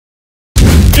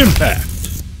Impact.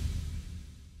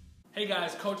 Hey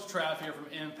guys, Coach Trav here from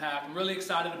Impact. I'm really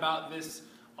excited about this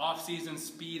off-season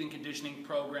speed and conditioning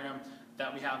program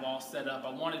that we have all set up. I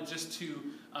wanted just to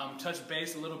touch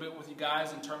base a little bit with you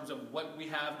guys in terms of what we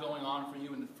have going on for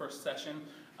you in the first session.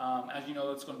 As you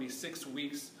know, it's going to be 6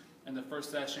 weeks in the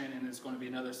first session, and it's going to be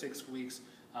another 6 weeks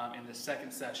in the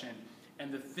second session.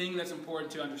 And the thing that's important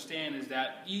to understand is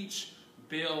that each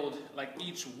build, like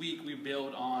each week, we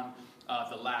build on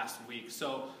the last week.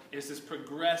 So it's this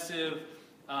progressive,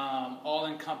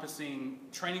 all-encompassing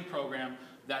training program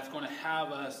that's going to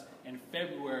have us in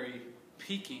February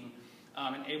peaking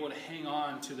and able to hang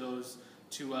on to those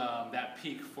that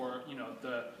peak for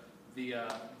the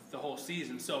whole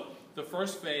season. So the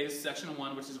first phase, section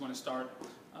 1, which is going to start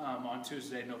on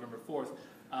Tuesday, November 4th.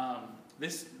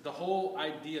 The whole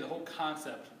idea, the whole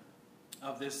concept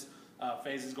of this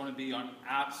phase is going to be on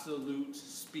absolute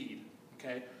speed.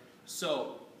 Okay,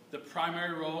 so the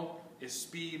primary role is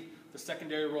speed. The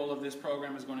secondary role of this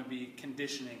program is going to be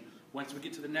conditioning. Once we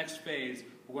get to the next phase,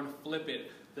 we're going to flip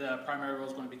it. The primary role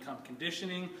is going to become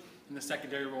conditioning, and the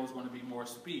secondary role is going to be more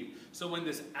speed. So in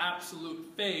this absolute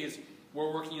phase,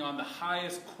 we're working on the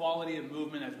highest quality of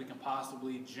movement as we can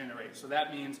possibly generate. So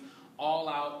that means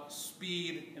all-out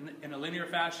speed in a linear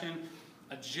fashion,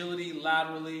 agility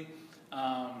laterally,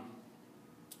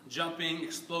 jumping,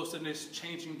 explosiveness,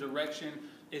 changing direction.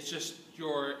 It's just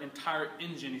your entire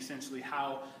engine, essentially,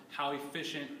 how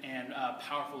efficient and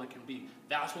powerful it can be.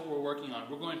 That's what we're working on.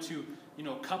 We're going to,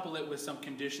 couple it with some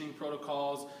conditioning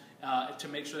protocols to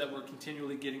make sure that we're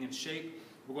continually getting in shape.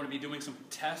 We're going to be doing some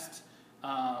tests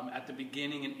at the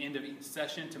beginning and end of each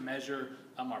session to measure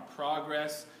our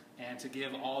progress and to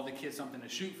give all the kids something to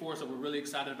shoot for. So we're really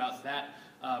excited about that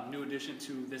new addition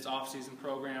to this off-season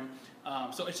program.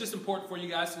 So it's just important for you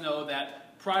guys to know that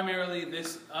primarily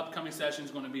this upcoming session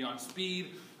is going to be on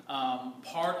speed.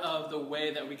 Part of the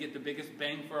way that we get the biggest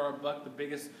bang for our buck, the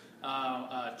biggest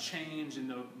change and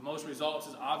the most results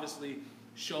is obviously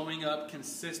showing up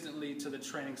consistently to the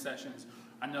training sessions.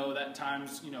 I know that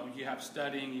times, you have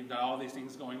studying, you've got all these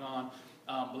things going on,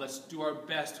 but let's do our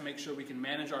best to make sure we can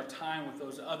manage our time with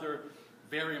those other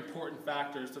very important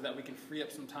factors so that we can free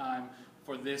up some time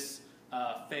for this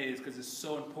phase, because it's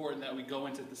so important that we go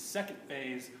into the second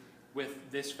phase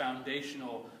with this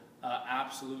foundational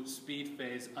absolute speed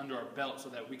phase under our belt so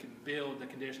that we can build the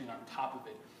conditioning on top of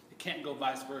it. It can't go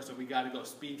vice versa. We got to go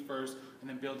speed first and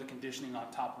then build the conditioning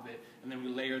on top of it, and then we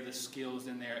layer the skills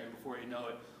in there, and before you know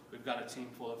it, we've got a team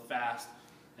full of fast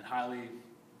and highly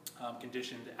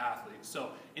conditioned athletes.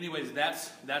 So anyways, that's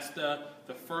the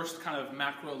first kind of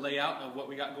macro layout of what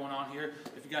we got going on here.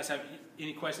 If you guys have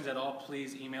any questions at all,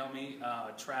 please email me,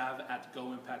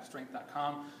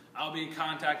 trav@goimpactstrength.com. I'll be in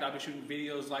contact. I'll be shooting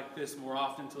videos like this more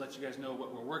often to let you guys know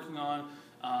what we're working on.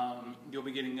 You'll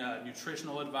be getting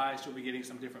nutritional advice. You'll be getting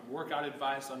some different workout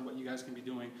advice on what you guys can be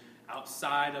doing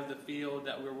outside of the field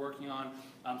that we're working on.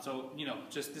 So,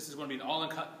 just this is going to be an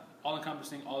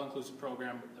all-encompassing, all-inclusive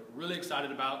program that we're really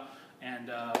excited about, and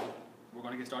we're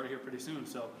going to get started here pretty soon.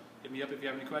 So hit me up if you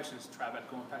have any questions,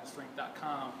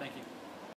 trav@goimpactstrength.com. Thank you.